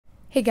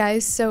Hey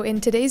guys, so in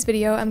today's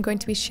video I'm going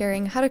to be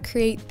sharing how to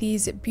create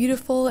these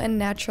beautiful and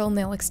natural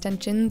nail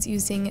extensions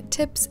using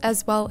tips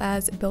as well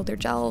as builder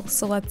gel.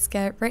 So let's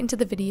get right into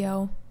the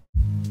video.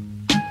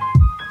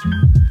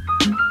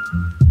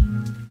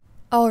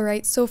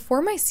 Alright, so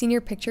for my senior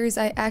pictures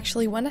I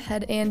actually went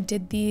ahead and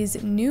did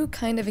these new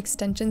kind of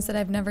extensions that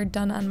I've never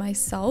done on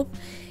myself.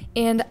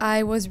 And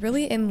I was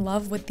really in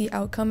love with the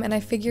outcome, and I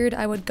figured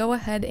I would go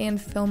ahead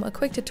and film a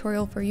quick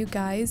tutorial for you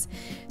guys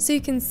so you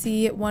can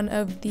see one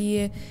of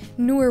the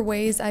newer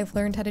ways I've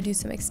learned how to do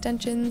some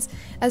extensions,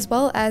 as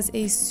well as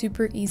a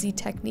super easy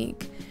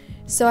technique.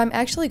 So I'm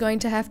actually going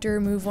to have to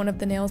remove one of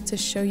the nails to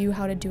show you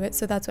how to do it,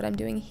 so that's what I'm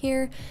doing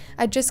here.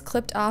 I just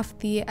clipped off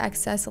the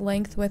excess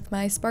length with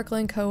my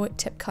Sparkle & Co.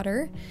 tip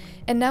cutter,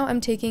 and now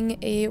I'm taking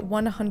a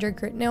 100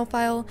 grit nail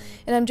file,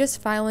 and I'm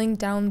just filing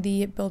down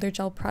the builder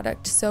gel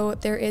product. So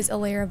there is a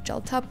layer of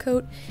gel top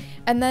coat,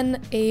 and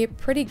then a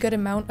pretty good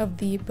amount of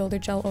the builder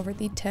gel over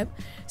the tip.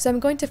 So I'm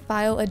going to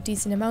file a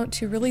decent amount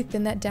to really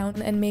thin that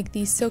down and make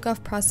the soak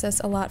off process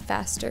a lot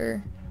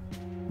faster.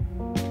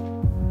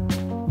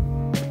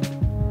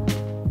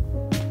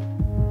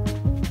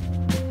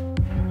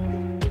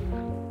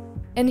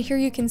 And here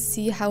you can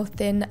see how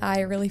thin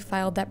I really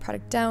filed that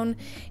product down,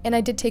 and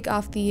I did take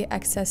off the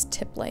excess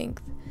tip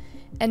length.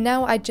 And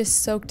now I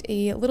just soaked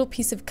a little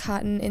piece of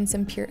cotton in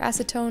some pure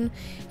acetone,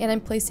 and I'm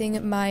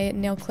placing my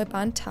nail clip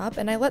on top,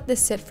 and I let this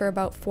sit for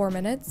about 4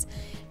 minutes.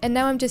 And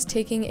now I'm just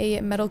taking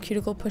a metal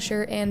cuticle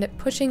pusher and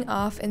pushing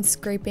off and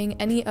scraping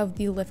any of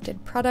the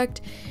lifted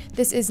product.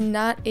 This is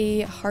not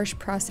a harsh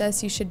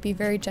process, you should be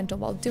very gentle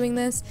while doing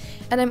this,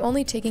 and I'm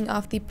only taking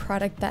off the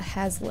product that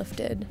has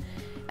lifted.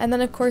 And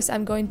then of course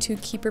I'm going to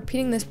keep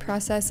repeating this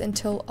process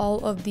until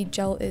all of the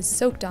gel is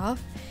soaked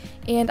off.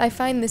 And I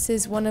find this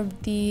is one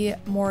of the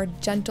more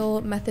gentle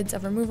methods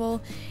of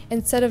removal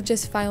instead of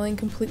just filing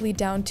completely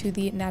down to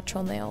the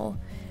natural nail.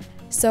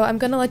 So I'm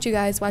going to let you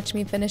guys watch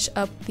me finish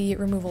up the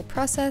removal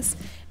process,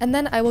 and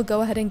then I will go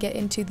ahead and get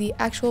into the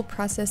actual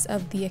process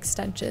of the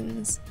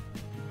extensions.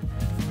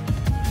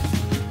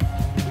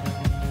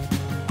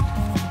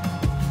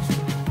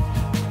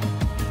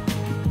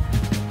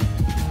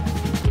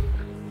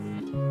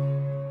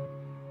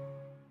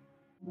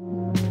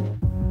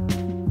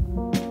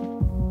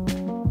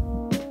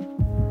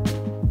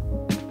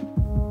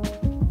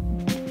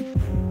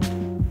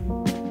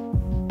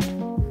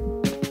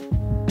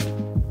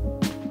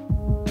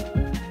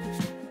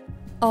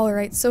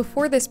 Alright, so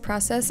for this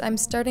process, I'm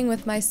starting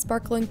with my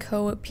Sparkle &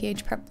 Co.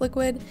 pH prep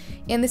liquid,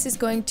 and this is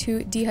going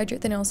to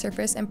dehydrate the nail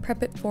surface and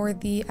prep it for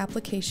the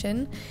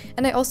application.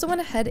 And I also went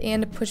ahead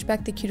and pushed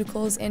back the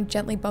cuticles and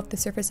gently buffed the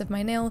surface of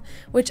my nail,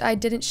 which I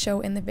didn't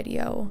show in the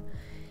video.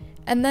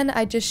 And then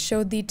I just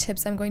showed the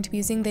tips I'm going to be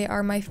using. They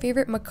are my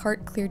favorite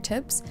makartt clear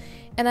tips,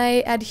 and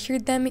I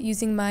adhered them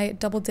using my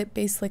double dip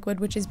base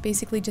liquid, which is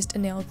basically just a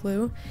nail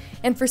glue.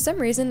 And for some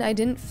reason I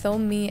didn't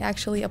film me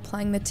actually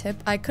applying the tip.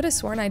 I could have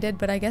sworn I did,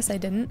 but I guess I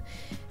didn't.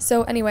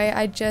 So anyway,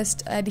 I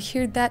just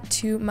adhered that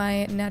to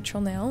my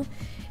natural nail,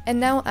 and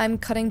now I'm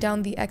cutting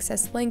down the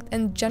excess length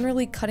and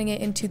generally cutting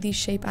it into the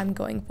shape I'm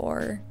going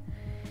for.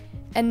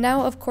 And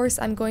now of course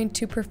I'm going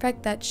to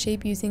perfect that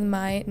shape using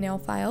my nail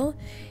file.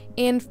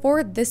 And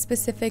for this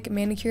specific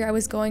manicure, I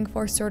was going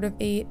for sort of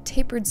a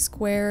tapered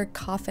square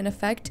coffin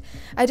effect.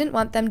 I didn't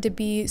want them to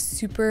be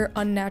super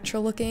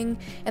unnatural looking,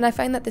 and I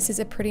find that this is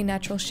a pretty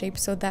natural shape,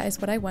 so that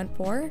is what I went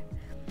for.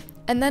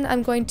 And then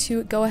I'm going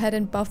to go ahead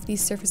and buff the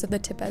surface of the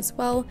tip as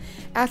well,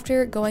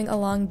 after going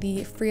along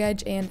the free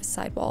edge and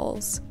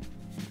sidewalls.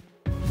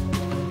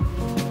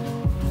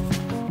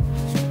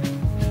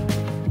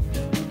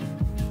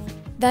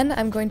 Then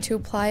I'm going to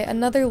apply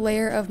another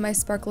layer of my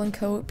Sparkle &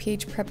 Co.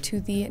 pH prep to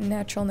the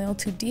natural nail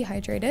to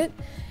dehydrate it.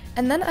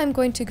 And then I'm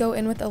going to go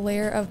in with a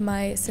layer of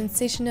my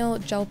Sensational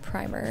Gel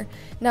Primer.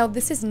 Now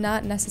this is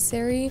not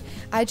necessary,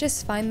 I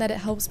just find that it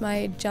helps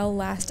my gel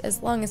last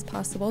as long as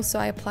possible, so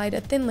I applied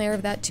a thin layer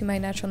of that to my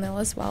natural nail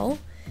as well.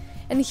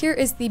 And here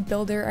is the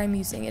builder I'm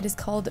using. It is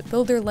called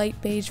Builder Light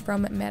Beige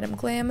from Madam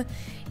Glam,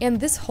 and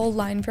this whole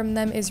line from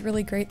them is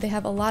really great. They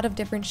have a lot of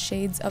different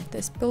shades of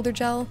this builder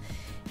gel,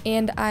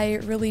 and I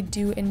really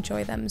do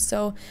enjoy them.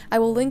 So I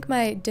will link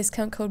my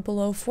discount code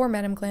below for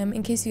Madam Glam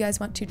in case you guys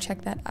want to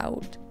check that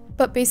out.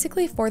 But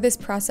basically for this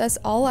process,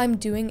 all I'm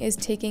doing is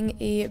taking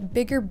a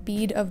bigger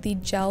bead of the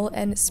gel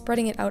and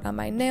spreading it out on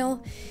my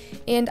nail,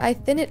 and I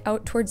thin it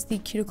out towards the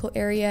cuticle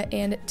area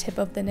and tip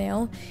of the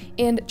nail,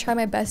 and try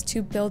my best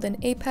to build an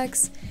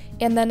apex,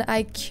 and then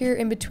I cure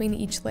in between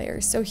each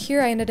layer. So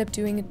here I ended up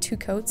doing 2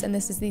 coats, and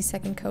this is the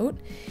second coat.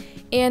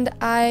 And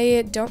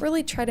I don't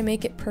really try to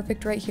make it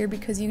perfect right here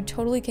because you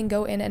totally can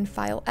go in and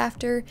file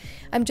after.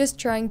 I'm just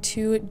trying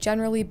to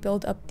generally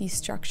build up the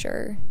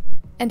structure.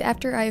 And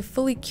after I have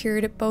fully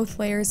cured both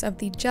layers of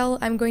the gel,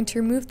 I'm going to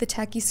remove the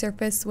tacky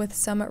surface with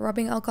some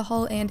rubbing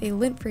alcohol and a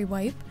lint-free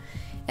wipe.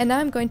 And now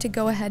I'm going to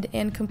go ahead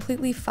and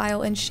completely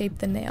file and shape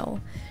the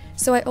nail.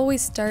 So I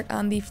always start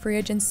on the free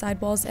edge and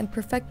sidewalls and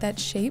perfect that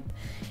shape.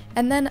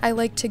 And then I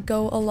like to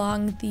go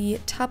along the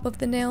top of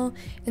the nail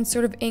and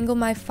sort of angle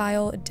my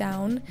file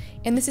down,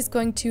 and this is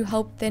going to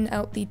help thin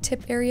out the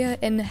tip area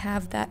and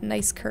have that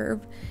nice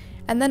curve.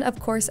 And then of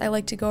course I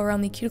like to go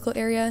around the cuticle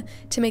area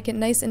to make it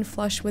nice and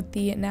flush with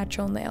the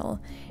natural nail.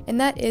 And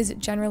that is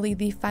generally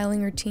the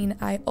filing routine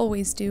I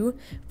always do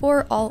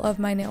for all of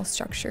my nail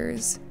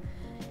structures.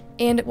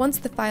 And once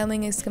the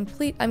filing is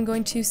complete, I'm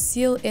going to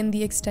seal in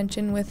the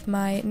extension with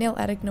my Nail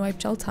Addict No Wipe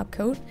Gel Top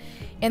Coat,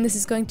 and this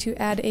is going to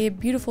add a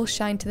beautiful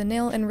shine to the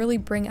nail and really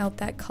bring out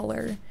that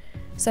color.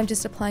 So I'm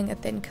just applying a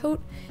thin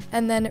coat,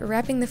 and then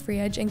wrapping the free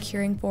edge and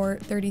curing for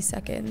 30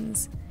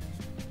 seconds.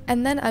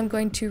 And then I'm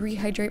going to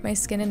rehydrate my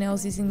skin and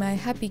nails using my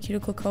Happy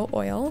Cuticle Co.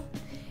 oil.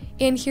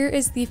 And here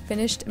is the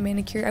finished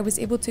manicure I was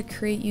able to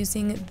create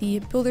using the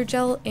builder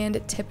gel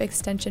and tip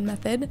extension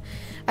method.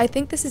 I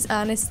think this is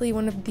honestly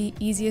one of the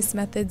easiest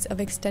methods of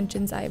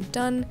extensions I have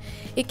done.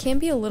 It can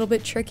be a little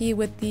bit tricky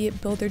with the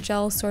builder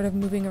gel sort of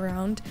moving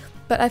around,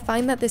 but I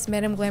find that this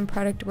Madam Glam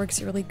product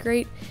works really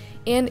great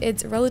and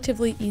it's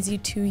relatively easy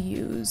to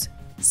use.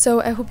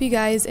 So I hope you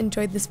guys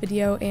enjoyed this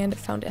video and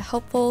found it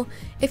helpful.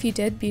 If you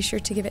did, be sure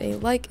to give it a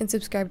like and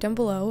subscribe down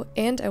below,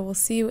 and I will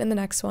see you in the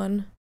next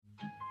one.